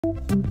Hi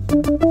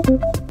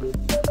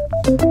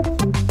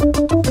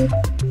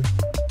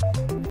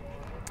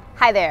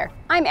there,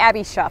 I'm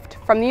Abby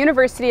Schuft from the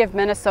University of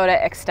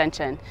Minnesota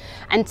Extension,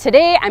 and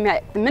today I'm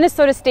at the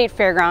Minnesota State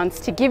Fairgrounds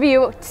to give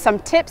you some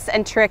tips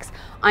and tricks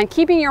on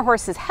keeping your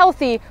horses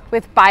healthy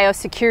with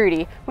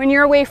biosecurity when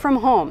you're away from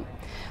home.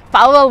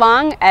 Follow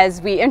along as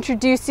we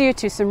introduce you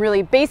to some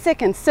really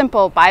basic and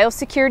simple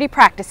biosecurity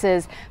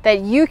practices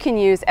that you can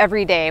use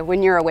every day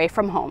when you're away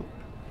from home.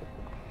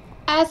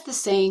 As the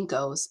saying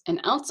goes, an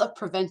ounce of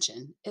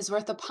prevention is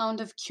worth a pound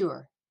of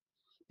cure.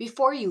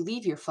 Before you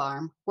leave your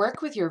farm,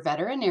 work with your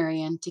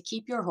veterinarian to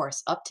keep your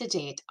horse up to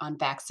date on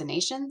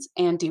vaccinations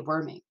and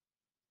deworming.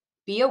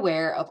 Be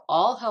aware of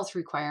all health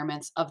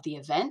requirements of the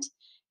event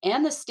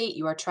and the state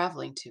you are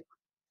traveling to.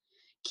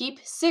 Keep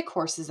sick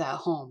horses at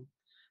home.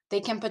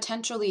 They can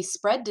potentially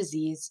spread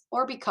disease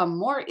or become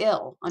more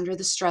ill under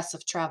the stress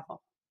of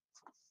travel.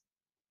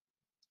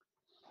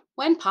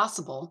 When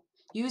possible,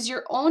 use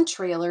your own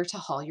trailer to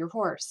haul your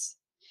horse.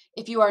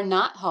 If you are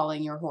not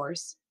hauling your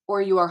horse,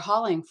 or you are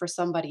hauling for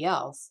somebody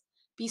else,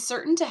 be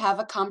certain to have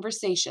a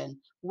conversation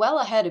well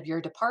ahead of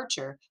your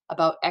departure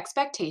about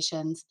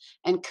expectations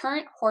and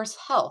current horse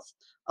health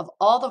of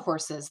all the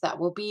horses that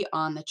will be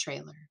on the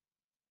trailer.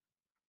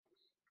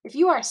 If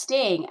you are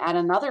staying at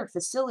another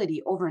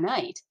facility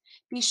overnight,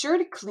 be sure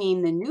to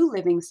clean the new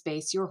living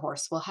space your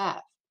horse will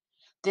have.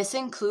 This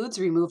includes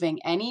removing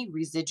any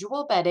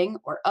residual bedding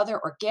or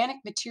other organic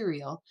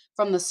material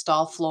from the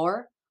stall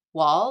floor,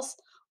 walls,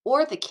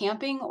 or the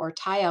camping or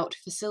tie-out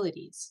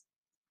facilities.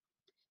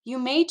 You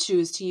may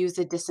choose to use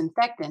a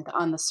disinfectant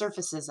on the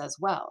surfaces as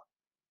well.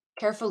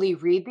 Carefully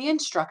read the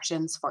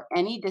instructions for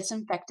any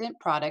disinfectant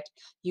product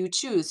you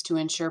choose to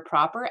ensure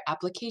proper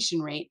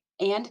application rate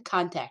and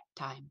contact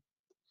time.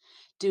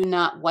 Do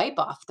not wipe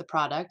off the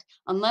product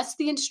unless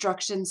the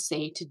instructions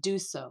say to do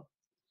so.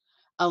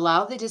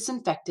 Allow the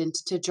disinfectant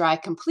to dry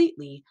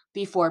completely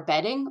before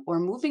bedding or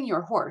moving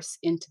your horse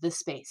into the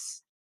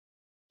space.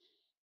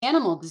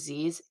 Animal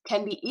disease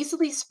can be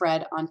easily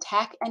spread on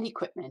tack and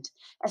equipment,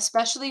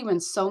 especially when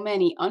so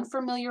many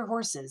unfamiliar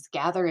horses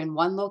gather in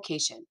one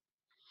location.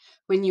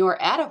 When you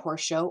are at a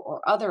horse show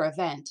or other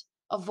event,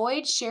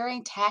 avoid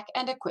sharing tack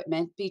and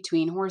equipment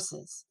between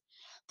horses.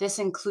 This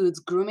includes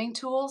grooming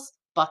tools,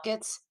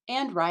 buckets,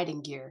 and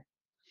riding gear.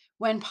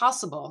 When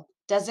possible,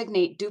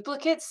 designate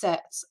duplicate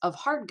sets of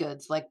hard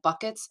goods like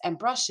buckets and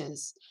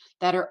brushes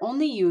that are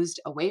only used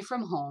away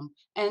from home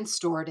and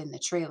stored in the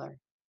trailer.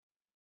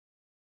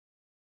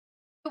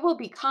 It will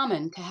be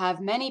common to have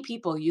many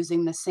people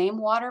using the same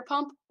water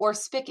pump or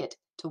spigot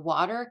to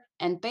water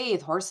and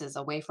bathe horses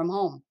away from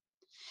home.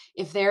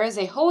 If there is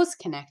a hose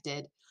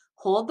connected,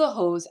 hold the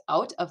hose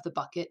out of the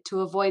bucket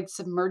to avoid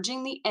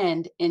submerging the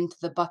end into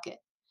the bucket.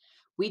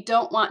 We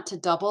don't want to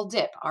double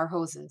dip our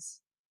hoses.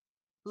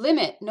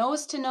 Limit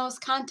nose-to-nose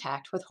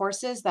contact with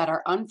horses that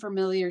are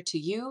unfamiliar to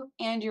you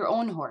and your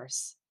own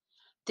horse.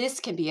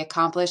 This can be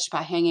accomplished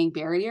by hanging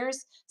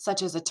barriers,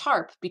 such as a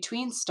tarp,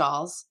 between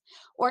stalls,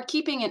 or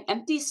keeping an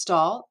empty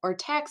stall or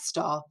tack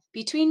stall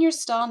between your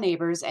stall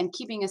neighbors and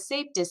keeping a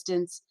safe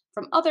distance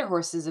from other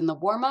horses in the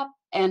warm-up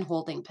and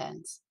holding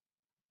pens.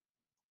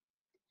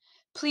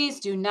 Please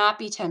do not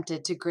be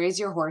tempted to graze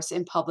your horse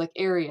in public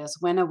areas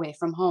when away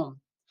from home.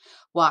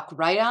 Walk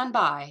right on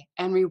by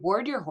and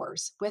reward your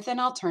horse with an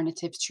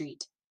alternative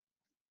treat.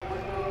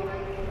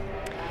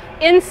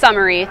 In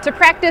summary, to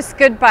practice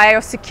good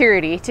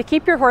biosecurity to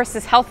keep your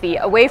horses healthy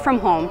away from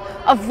home,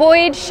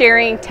 avoid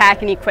sharing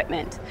tack and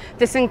equipment.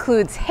 This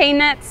includes hay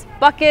nets,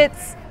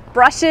 buckets,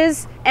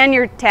 brushes, and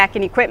your tack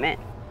and equipment.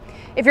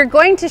 If you're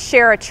going to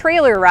share a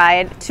trailer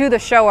ride to the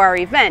show or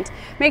event,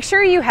 make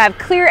sure you have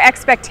clear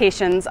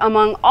expectations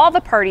among all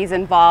the parties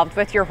involved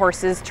with your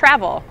horse's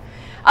travel.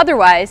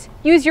 Otherwise,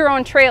 use your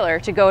own trailer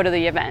to go to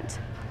the event.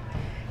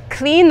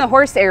 Clean the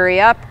horse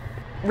area up,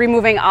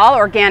 removing all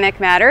organic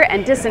matter,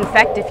 and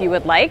disinfect if you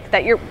would like,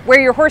 where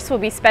your horse will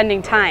be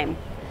spending time.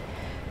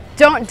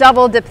 Don't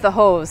double dip the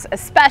hose,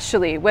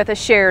 especially with a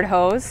shared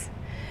hose.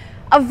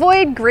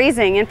 Avoid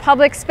grazing in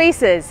public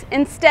spaces.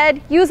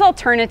 Instead, use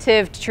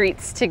alternative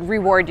treats to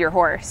reward your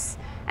horse.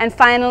 And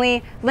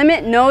finally,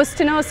 limit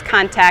nose-to-nose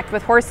contact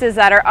with horses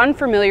that are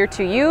unfamiliar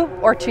to you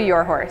or to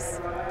your horse.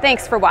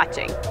 Thanks for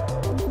watching.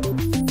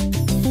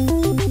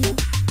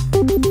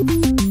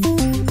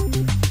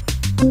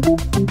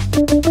 Thank you.